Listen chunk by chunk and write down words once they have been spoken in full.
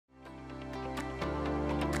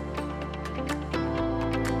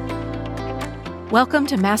Welcome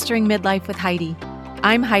to Mastering Midlife with Heidi.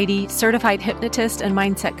 I'm Heidi, certified hypnotist and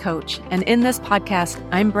mindset coach, and in this podcast,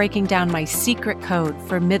 I'm breaking down my secret code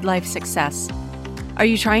for midlife success. Are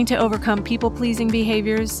you trying to overcome people-pleasing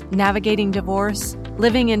behaviors, navigating divorce,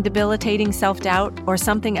 living in debilitating self-doubt, or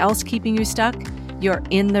something else keeping you stuck? You're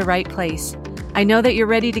in the right place. I know that you're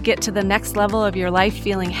ready to get to the next level of your life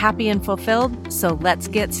feeling happy and fulfilled, so let's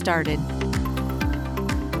get started.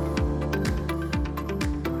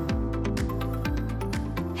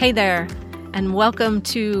 Hey there, and welcome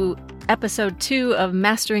to episode 2 of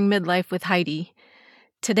Mastering Midlife with Heidi.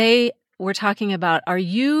 Today, we're talking about, are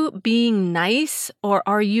you being nice or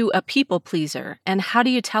are you a people pleaser? And how do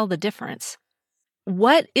you tell the difference?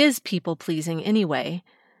 What is people pleasing anyway?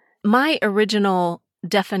 My original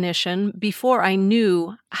definition, before I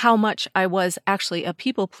knew how much I was actually a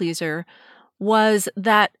people pleaser, was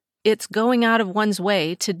that it's going out of one's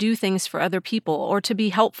way to do things for other people or to be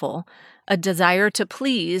helpful, a desire to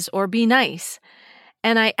please or be nice.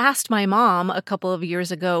 And I asked my mom a couple of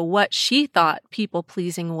years ago what she thought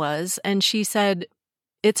people-pleasing was, and she said,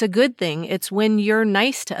 it's a good thing. It's when you're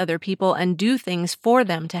nice to other people and do things for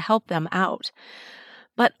them to help them out.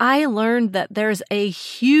 But I learned that there's a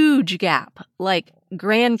huge gap, like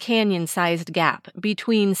Grand Canyon-sized gap,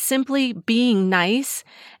 between simply being nice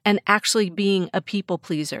and actually being a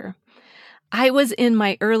people-pleaser. I was in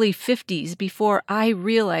my early 50s before I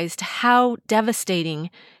realized how devastating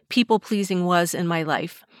people-pleasing was in my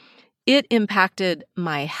life. It impacted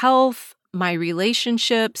my health, my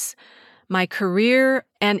relationships, my career,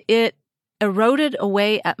 and it eroded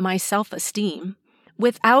away at my self-esteem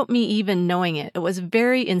without me even knowing it. It was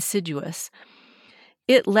very insidious.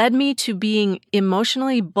 It led me to being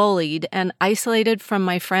emotionally bullied and isolated from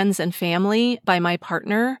my friends and family by my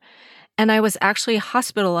partner, and I was actually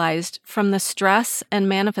hospitalized from the stress and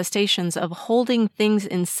manifestations of holding things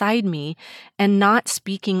inside me and not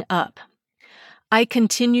speaking up. I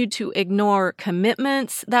continued to ignore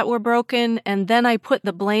commitments that were broken, and then I put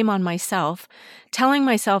the blame on myself, telling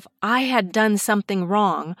myself I had done something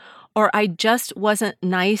wrong or I just wasn't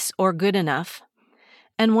nice or good enough.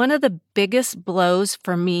 And one of the biggest blows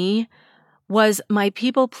for me was my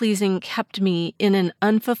people-pleasing kept me in an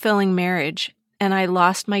unfulfilling marriage, and I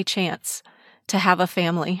lost my chance to have a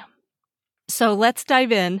family. So let's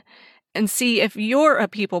dive in and see if you're a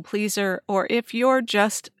people pleaser or if you're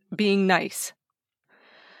just being nice.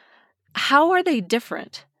 How are they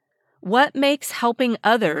different? What makes helping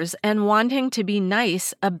others and wanting to be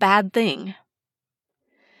nice a bad thing?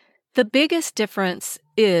 The biggest difference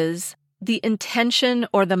is the intention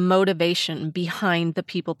or the motivation behind the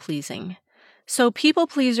people pleasing. So people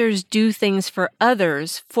pleasers do things for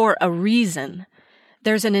others for a reason.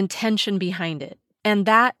 There's an intention behind it. And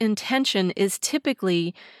that intention is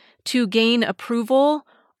typically to gain approval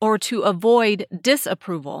or to avoid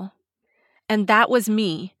disapproval. And that was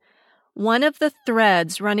me. One of the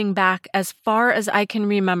threads running back as far as I can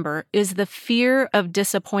remember is the fear of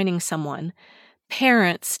disappointing someone.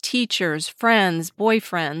 Parents, teachers, friends,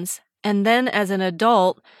 boyfriends, and then as an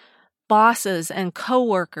adult, bosses and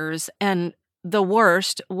coworkers, and the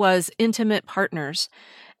worst was intimate partners.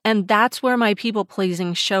 And that's where my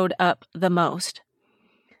people-pleasing showed up the most.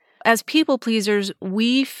 As people-pleasers,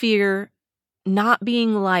 we fear not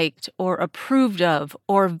being liked or approved of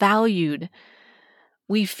or valued.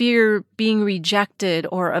 We fear being rejected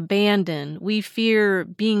or abandoned. We fear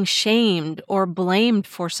being shamed or blamed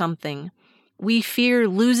for something. We fear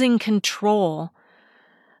losing control.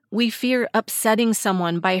 We fear upsetting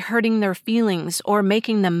someone by hurting their feelings or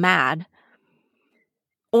making them mad.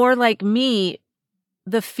 Or like me,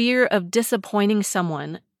 the fear of disappointing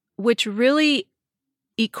someone, which really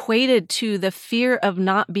equated to the fear of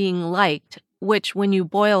not being liked, which when you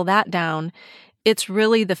boil that down, it's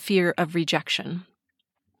really the fear of rejection.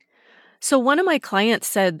 So one of my clients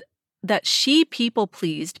said that she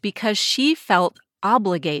people-pleased because she felt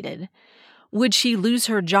obligated. Would she lose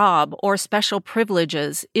her job or special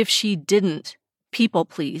privileges if she didn't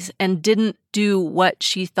people-please and didn't do what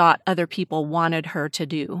she thought other people wanted her to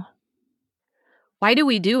do? Why do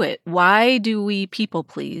we do it? Why do we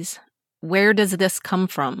people-please? Where does this come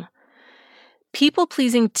from?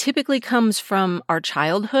 People-pleasing typically comes from our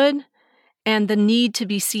childhood and the need to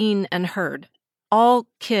be seen and heard. All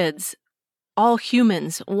kids, all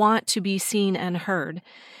humans want to be seen and heard.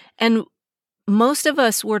 And most of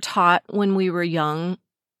us were taught when we were young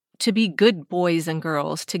to be good boys and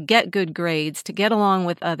girls, to get good grades, to get along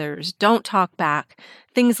with others, don't talk back,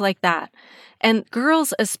 things like that. And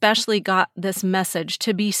girls especially got this message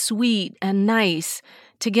to be sweet and nice,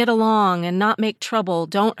 to get along and not make trouble,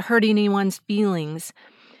 don't hurt anyone's feelings.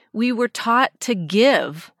 We were taught to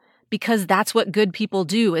give, because that's what good people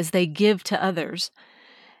do, is they give to others.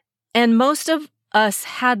 And most of us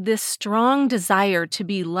had this strong desire to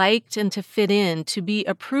be liked and to fit in, to be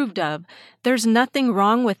approved of. There's nothing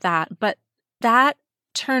wrong with that, but that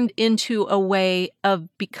turned into a way of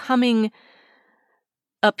becoming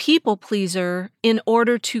a people pleaser in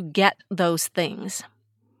order to get those things.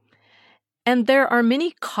 And there are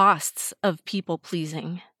many costs of people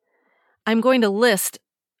pleasing. I'm going to list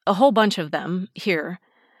a whole bunch of them here.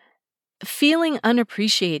 Feeling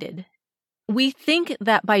unappreciated. We think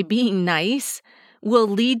that by being nice will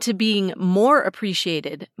lead to being more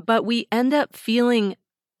appreciated, but we end up feeling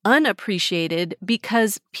unappreciated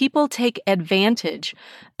because people take advantage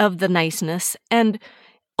of the niceness, and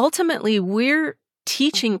ultimately we're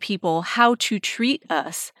teaching people how to treat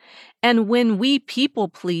us. And when we people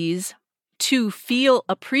please to feel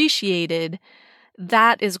appreciated,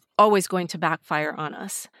 that is always going to backfire on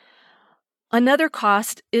us. Another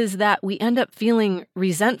cost is that we end up feeling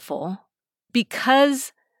resentful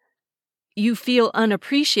because you feel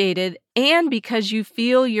unappreciated and because you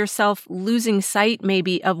feel yourself losing sight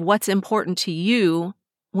maybe of what's important to you.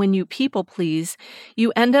 When you people please,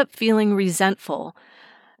 you end up feeling resentful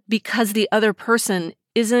because the other person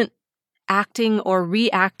isn't acting or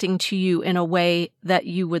reacting to you in a way that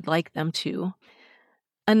you would like them to.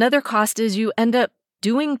 Another cost is you end up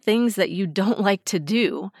doing things that you don't like to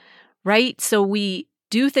do, right? So we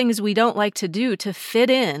do things we don't like to do to fit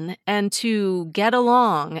in and to get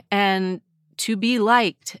along and to be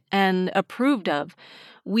liked and approved of.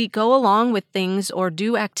 We go along with things or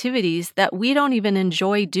do activities that we don't even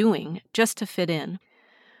enjoy doing just to fit in.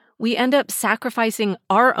 We end up sacrificing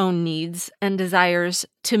our own needs and desires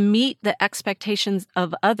to meet the expectations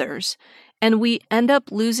of others, and we end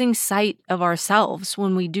up losing sight of ourselves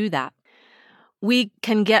when we do that. We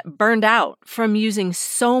can get burned out from using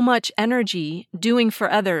so much energy doing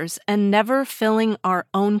for others and never filling our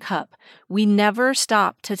own cup. We never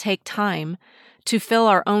stop to take time to fill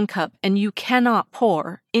our own cup, and you cannot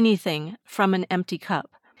pour anything from an empty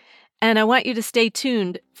cup. And I want you to stay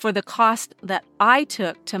tuned for the cost that I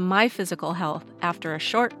took to my physical health after a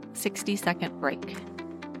short 60-second break.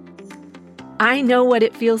 I know what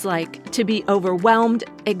it feels like to be overwhelmed,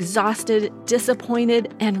 exhausted,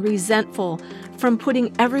 disappointed, and resentful from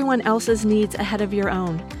putting everyone else's needs ahead of your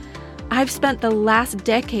own. I've spent the last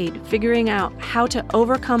decade figuring out how to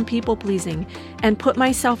overcome people-pleasing and put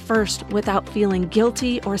myself first without feeling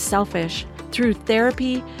guilty or selfish through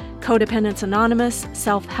therapy, Codependence Anonymous,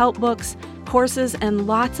 self-help books, courses, and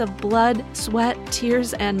lots of blood, sweat,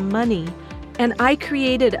 tears, and money. And I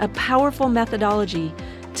created a powerful methodology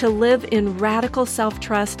to live in radical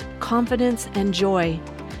self-trust, confidence, and joy.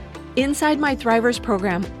 Inside my Thrivers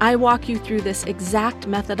program, I walk you through this exact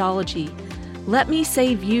methodology. Let me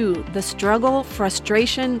save you the struggle,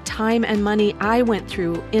 frustration, time, and money I went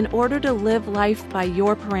through in order to live life by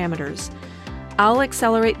your parameters. I'll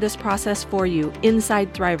accelerate this process for you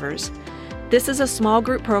inside Thrivers. This is a small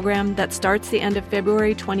group program that starts the end of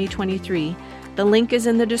February 2023. The link is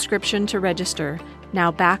in the description to register.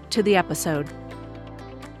 Now back to the episode.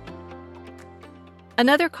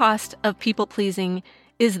 Another cost of people-pleasing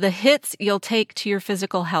is the hits you'll take to your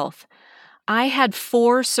physical health. I had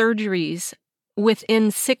 4 surgeries within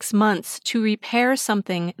 6 months to repair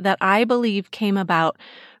something that I believe came about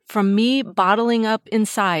from me bottling up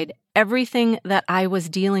inside everything that I was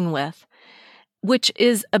dealing with, which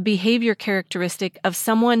is a behavior characteristic of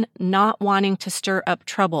someone not wanting to stir up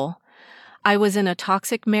trouble. I was in a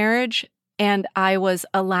toxic marriage, and I was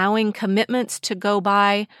allowing commitments to go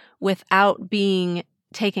by without being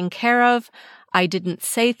taken care of. I didn't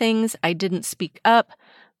say things. I didn't speak up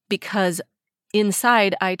because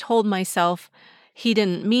inside I told myself, he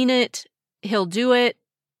didn't mean it. He'll do it.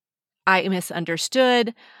 I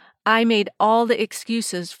misunderstood. I made all the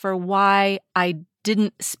excuses for why I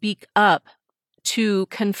didn't speak up to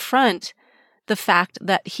confront the fact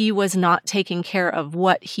that he was not taking care of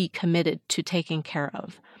what he committed to taking care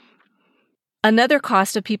of. Another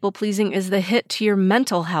cost of people-pleasing is the hit to your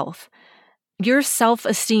mental health. Your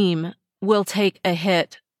self-esteem will take a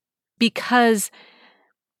hit because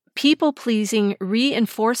people-pleasing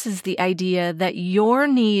reinforces the idea that your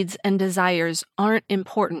needs and desires aren't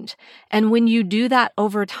important. And when you do that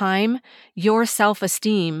over time, your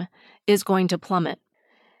self-esteem is going to plummet.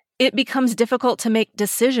 It becomes difficult to make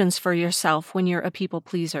decisions for yourself when you're a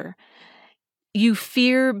people-pleaser. You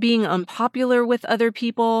fear being unpopular with other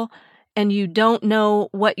people, and you don't know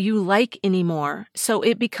what you like anymore. So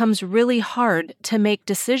it becomes really hard to make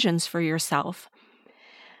decisions for yourself.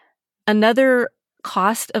 Another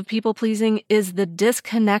cost of people-pleasing is the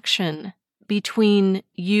disconnection between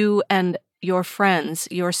you and your friends,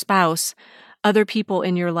 your spouse, other people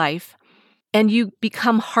in your life, and you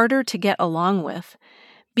become harder to get along with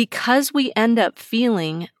because we end up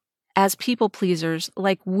feeling as people pleasers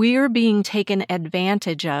like we're being taken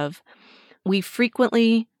advantage of. We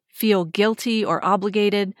frequently feel guilty or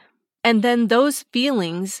obligated, and then those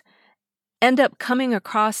feelings end up coming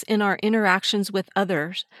across in our interactions with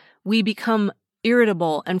others. We become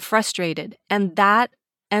irritable and frustrated, and that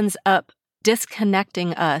ends up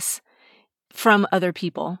disconnecting us from other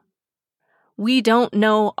people. We don't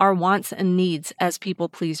know our wants and needs as people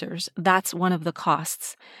pleasers. That's one of the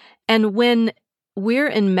costs. And when we're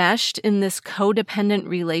enmeshed in this codependent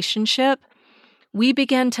relationship, we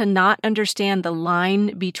begin to not understand the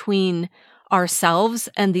line between ourselves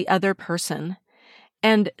and the other person.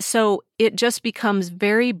 And so it just becomes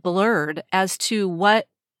very blurred as to what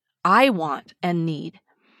I want and need.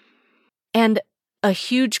 And a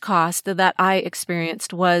huge cost that I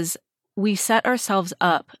experienced was we set ourselves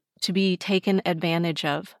up to be taken advantage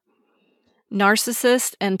of.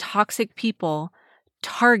 Narcissists and toxic people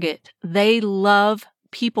they love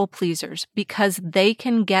people pleasers because they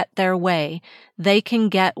can get their way. They can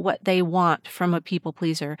get what they want from a people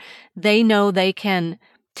pleaser. They know they can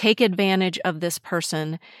take advantage of this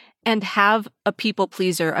person and have a people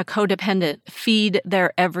pleaser, a codependent, feed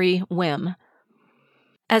their every whim.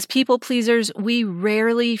 As people pleasers, we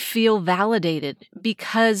rarely feel validated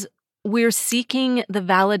because we're seeking the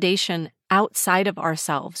validation outside of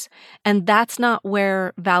ourselves. And that's not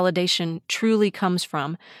where validation truly comes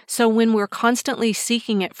from. So when we're constantly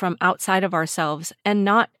seeking it from outside of ourselves and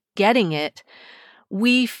not getting it,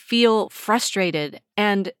 we feel frustrated.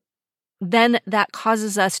 And then that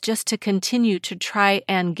causes us just to continue to try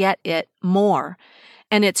and get it more.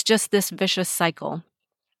 And it's just this vicious cycle.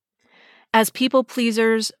 As people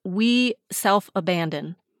pleasers, we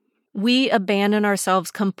self-abandon. We abandon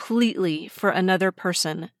ourselves completely for another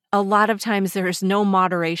person. A lot of times there's no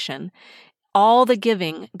moderation. All the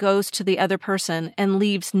giving goes to the other person and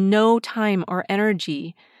leaves no time or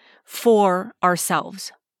energy for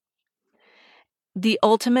ourselves. The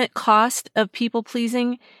ultimate cost of people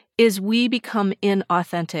pleasing is we become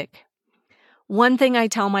inauthentic. One thing I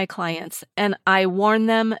tell my clients, and I warn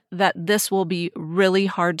them that this will be really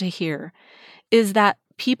hard to hear, is that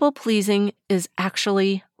people pleasing is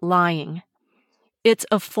actually lying. It's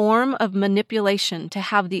a form of manipulation to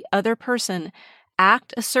have the other person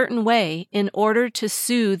act a certain way in order to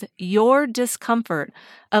soothe your discomfort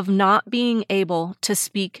of not being able to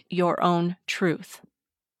speak your own truth.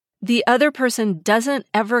 The other person doesn't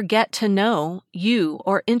ever get to know you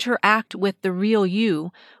or interact with the real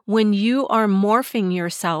you when you are morphing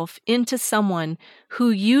yourself into someone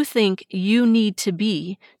who you think you need to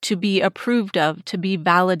be approved of, to be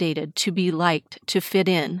validated, to be liked, to fit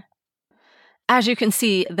in. As you can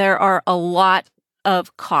see, there are a lot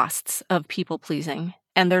of costs of people pleasing,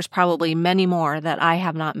 and there's probably many more that I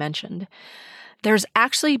have not mentioned. There's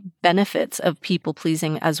actually benefits of people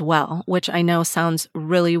pleasing as well, which I know sounds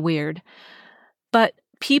really weird. But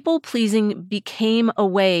people pleasing became a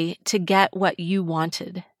way to get what you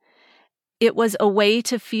wanted. It was a way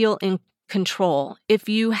to feel in control. If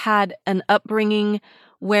you had an upbringing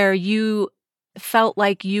where you felt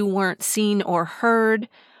like you weren't seen or heard,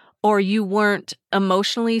 or you weren't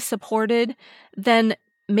emotionally supported, then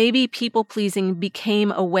maybe people pleasing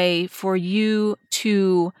became a way for you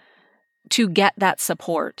to get that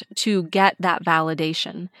support, to get that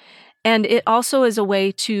validation. And it also is a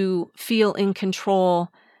way to feel in control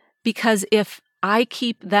because if I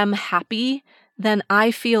keep them happy, then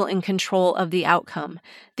I feel in control of the outcome.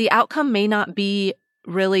 The outcome may not be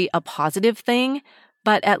really a positive thing,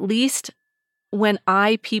 but at least when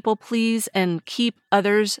I people please and keep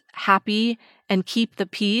others happy and keep the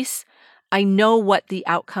peace, I know what the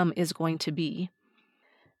outcome is going to be.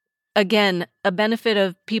 Again, a benefit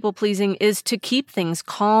of people pleasing is to keep things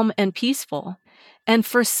calm and peaceful. And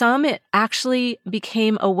for some, it actually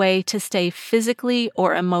became a way to stay physically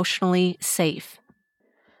or emotionally safe.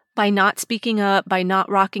 By not speaking up, by not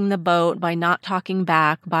rocking the boat, by not talking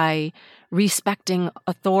back, by respecting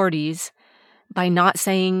authorities, by not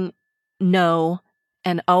saying no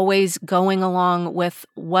and always going along with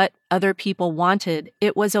what other people wanted,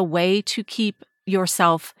 it was a way to keep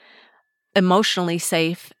yourself emotionally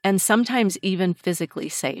safe and sometimes even physically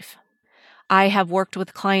safe. I have worked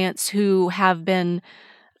with clients who have been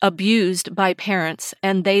abused by parents,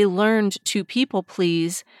 and they learned to people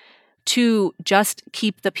please to just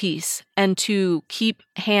keep the peace and to keep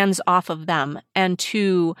hands off of them and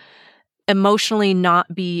to emotionally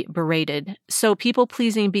not be berated. So people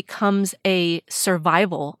pleasing becomes a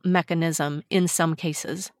survival mechanism in some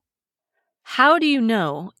cases. How do you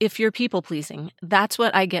know if you're people pleasing? That's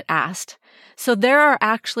what I get asked. So there are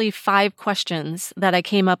actually 5 questions that I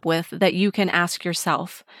came up with that you can ask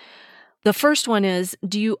yourself. The first one is,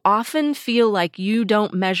 do you often feel like you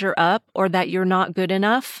don't measure up or that you're not good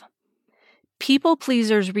enough? People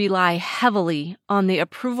pleasers rely heavily on the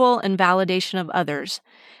approval and validation of others.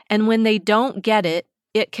 And when they don't get it,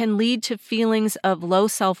 it can lead to feelings of low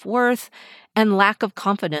self-worth and lack of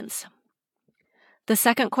confidence. The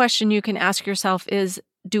second question you can ask yourself is,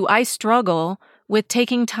 do I struggle with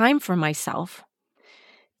taking time for myself?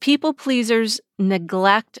 People pleasers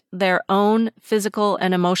neglect their own physical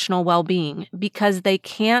and emotional well-being because they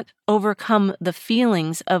can't overcome the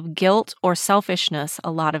feelings of guilt or selfishness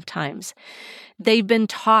a lot of times. They've been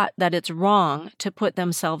taught that it's wrong to put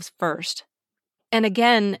themselves first. And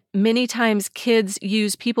again, many times kids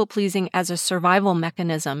use people-pleasing as a survival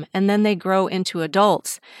mechanism, and then they grow into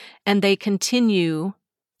adults, and they continue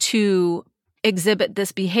to exhibit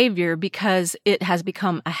this behavior because it has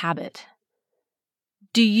become a habit.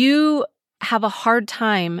 Do you have a hard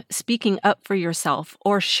time speaking up for yourself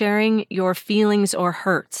or sharing your feelings or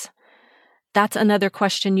hurts? That's another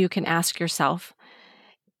question you can ask yourself.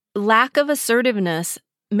 Lack of assertiveness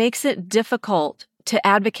makes it difficult to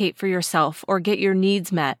advocate for yourself or get your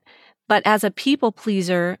needs met. But as a people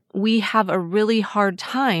pleaser, we have a really hard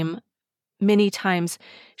time many times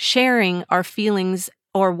sharing our feelings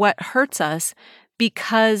or what hurts us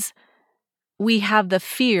because we have the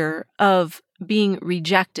fear of being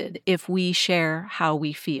rejected if we share how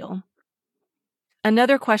we feel.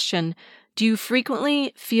 Another question, do you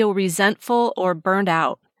frequently feel resentful or burned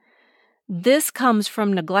out? This comes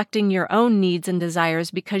from neglecting your own needs and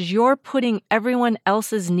desires because you're putting everyone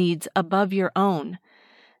else's needs above your own.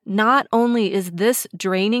 Not only is this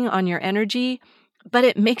draining on your energy, but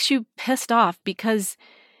it makes you pissed off because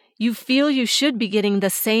you feel you should be getting the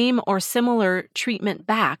same or similar treatment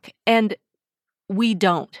back, and we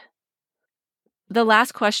don't. The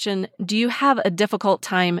last question, do you have a difficult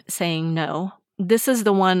time saying no? This is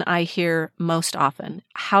the one I hear most often.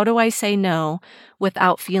 How do I say no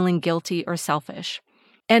without feeling guilty or selfish?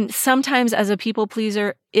 And sometimes as a people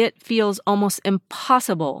pleaser, it feels almost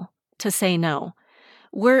impossible to say no.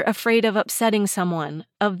 We're afraid of upsetting someone,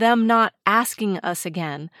 of them not asking us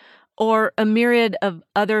again, or a myriad of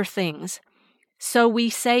other things. So we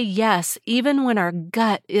say yes, even when our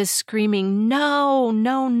gut is screaming, no,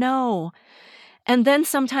 no, no. And then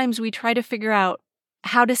sometimes we try to figure out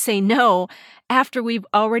how to say no after we've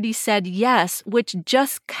already said yes, which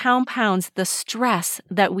just compounds the stress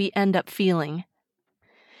that we end up feeling.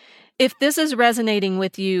 If this is resonating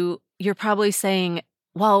with you, you're probably saying,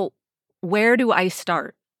 well, where do I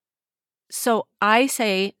start? So I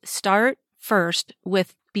say start first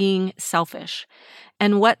with being selfish.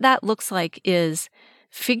 And what that looks like is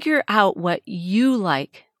figure out what you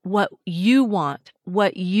like, what you want,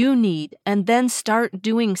 what you need, and then start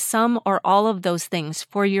doing some or all of those things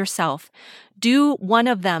for yourself. Do one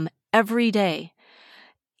of them every day.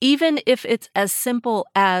 Even if it's as simple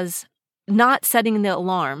as not setting the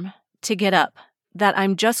alarm to get up, that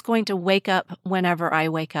I'm just going to wake up whenever I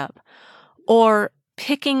wake up, or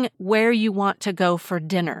picking where you want to go for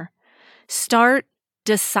dinner. Start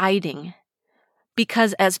deciding,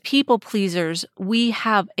 because as people pleasers, we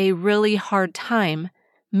have a really hard time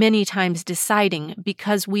many times deciding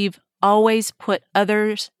because we've always put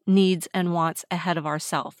others' needs and wants ahead of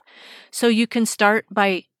ourselves. So you can start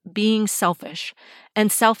by being selfish.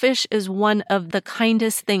 And selfish is one of the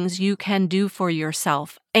kindest things you can do for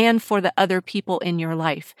yourself and for the other people in your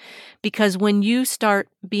life. Because when you start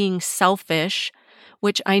being selfish,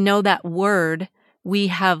 which I know that word we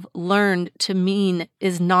have learned to mean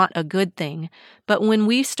is not a good thing, but when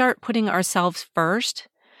we start putting ourselves first,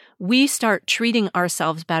 we start treating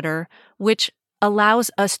ourselves better, which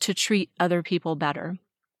allows us to treat other people better.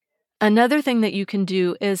 Another thing that you can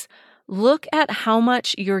do is look at how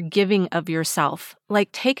much you're giving of yourself.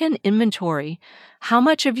 Like take an inventory. How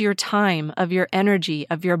much of your time, of your energy,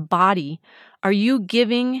 of your body are you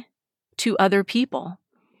giving to other people?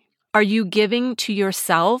 Are you giving to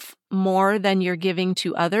yourself more than you're giving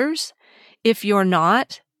to others? If you're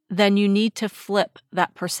not, then you need to flip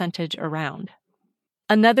that percentage around.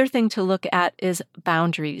 Another thing to look at is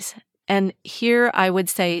boundaries. And here I would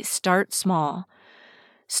say start small.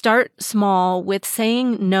 Start small with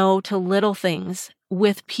saying no to little things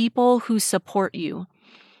with people who support you.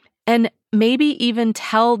 And maybe even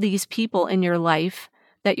tell these people in your life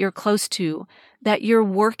that you're close to that you're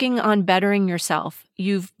working on bettering yourself.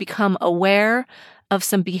 You've become aware of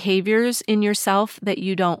some behaviors in yourself that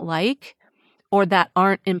you don't like, or that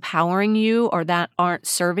aren't empowering you or that aren't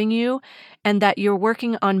serving you, and that you're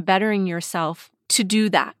working on bettering yourself to do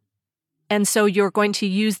that. And so you're going to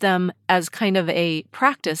use them as kind of a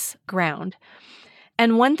practice ground.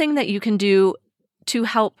 And one thing that you can do to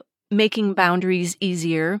help making boundaries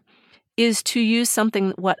easier is to use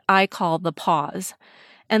something what I call the pause.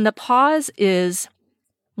 And the pause is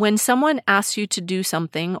when someone asks you to do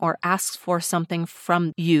something or asks for something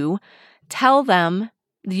from you, tell them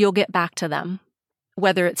you'll get back to them.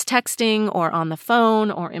 Whether it's texting or on the phone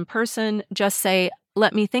or in person, just say,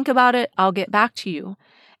 let me think about it, I'll get back to you.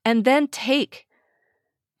 And then take,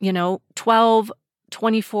 12,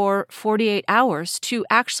 24, 48 hours to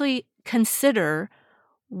actually consider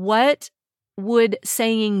what would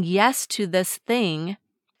saying yes to this thing,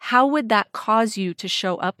 how would that cause you to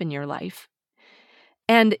show up in your life?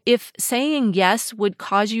 And if saying yes would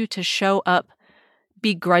cause you to show up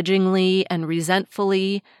begrudgingly and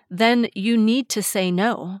resentfully, then you need to say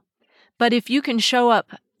no. But if you can show up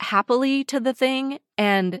happily to the thing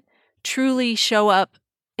and truly show up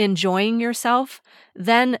enjoying yourself,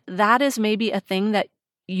 then that is maybe a thing that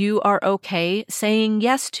you are okay saying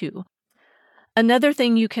yes to. Another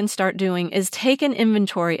thing you can start doing is take an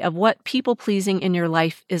inventory of what people-pleasing in your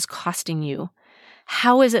life is costing you.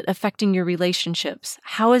 How is it affecting your relationships?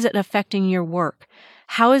 How is it affecting your work?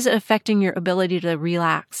 How is it affecting your ability to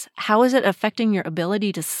relax? How is it affecting your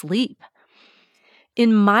ability to sleep?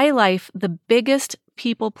 In my life, the biggest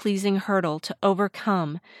people-pleasing hurdle to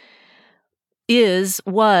overcome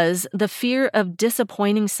was the fear of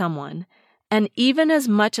disappointing someone. And even as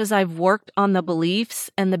much as I've worked on the beliefs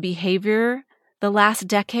and the behavior the last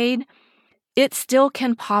decade, it still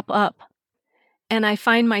can pop up. And I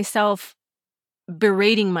find myself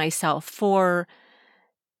berating myself for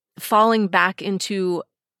falling back into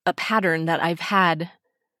a pattern that I've had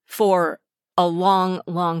for a long,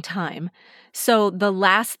 long time. So the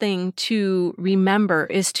last thing to remember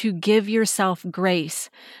is to give yourself grace.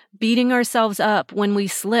 Beating ourselves up when we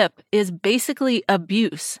slip is basically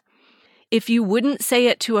abuse. If you wouldn't say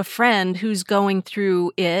it to a friend who's going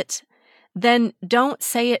through it, then don't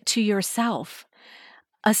say it to yourself.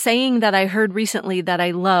 A saying that I heard recently that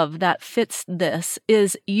I love that fits this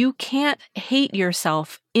is, you can't hate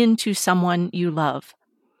yourself into someone you love.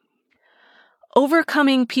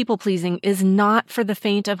 Overcoming people-pleasing is not for the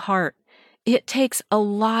faint of heart. It takes a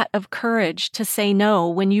lot of courage to say no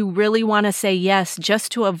when you really want to say yes just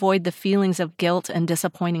to avoid the feelings of guilt and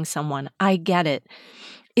disappointing someone. I get it.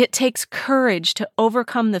 It takes courage to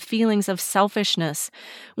overcome the feelings of selfishness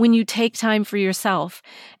when you take time for yourself.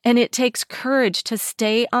 And it takes courage to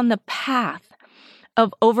stay on the path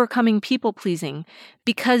of overcoming people-pleasing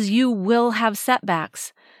because you will have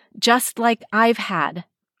setbacks, just like I've had,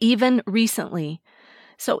 even recently.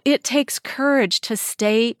 So it takes courage to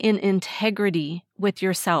stay in integrity with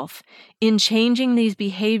yourself, in changing these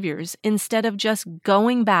behaviors instead of just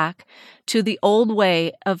going back to the old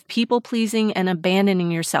way of people-pleasing and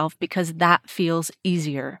abandoning yourself because that feels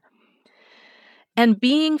easier. And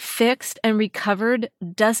being fixed and recovered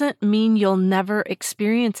doesn't mean you'll never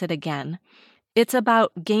experience it again. It's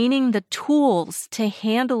about gaining the tools to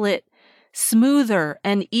handle it smoother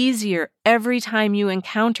and easier every time you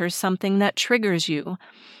encounter something that triggers you.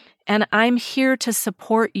 And I'm here to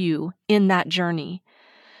support you in that journey.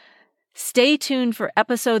 Stay tuned for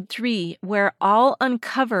episode 3, where I'll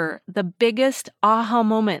uncover the biggest aha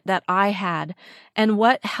moment that I had and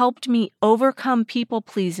what helped me overcome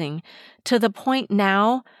people-pleasing to the point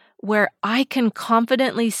now where I can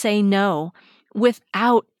confidently say no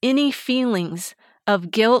without any feelings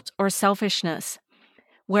of guilt or selfishness,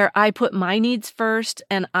 where I put my needs first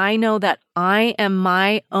and I know that I am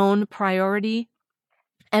my own priority,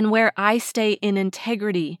 and where I stay in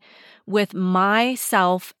integrity with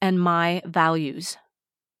myself and my values.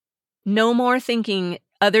 No more thinking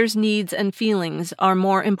others' needs and feelings are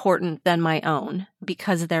more important than my own,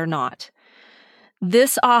 because they're not.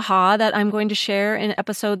 This aha that I'm going to share in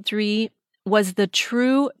episode 3 was the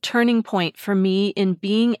true turning point for me in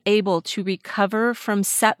being able to recover from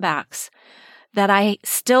setbacks that I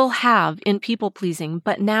still have in people-pleasing,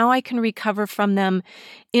 but now I can recover from them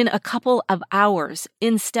in a couple of hours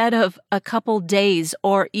instead of a couple days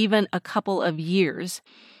or even a couple of years.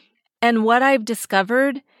 And what I've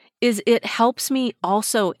discovered is it helps me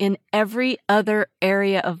also in every other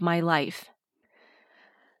area of my life.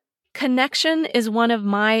 Connection is one of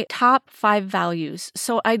my top 5 values,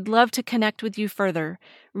 so I'd love to connect with you further.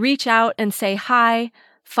 Reach out and say hi.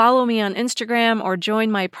 Follow me on Instagram or join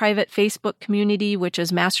my private Facebook community, which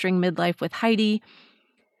is Mastering Midlife with Heidi.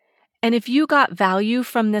 And if you got value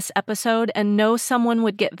from this episode and know someone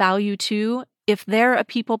would get value too, if they're a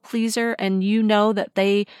people pleaser and you know that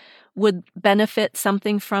they would benefit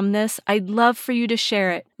something from this, I'd love for you to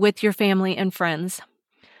share it with your family and friends.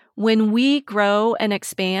 When we grow and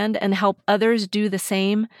expand and help others do the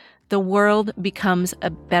same, the world becomes a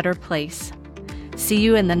better place. See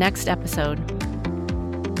you in the next episode.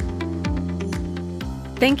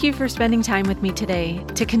 Thank you for spending time with me today.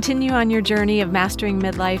 To continue on your journey of mastering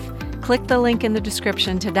midlife, click the link in the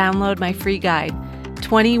description to download my free guide,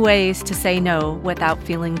 20 Ways to Say No Without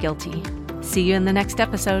Feeling Guilty. See you in the next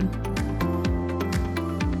episode.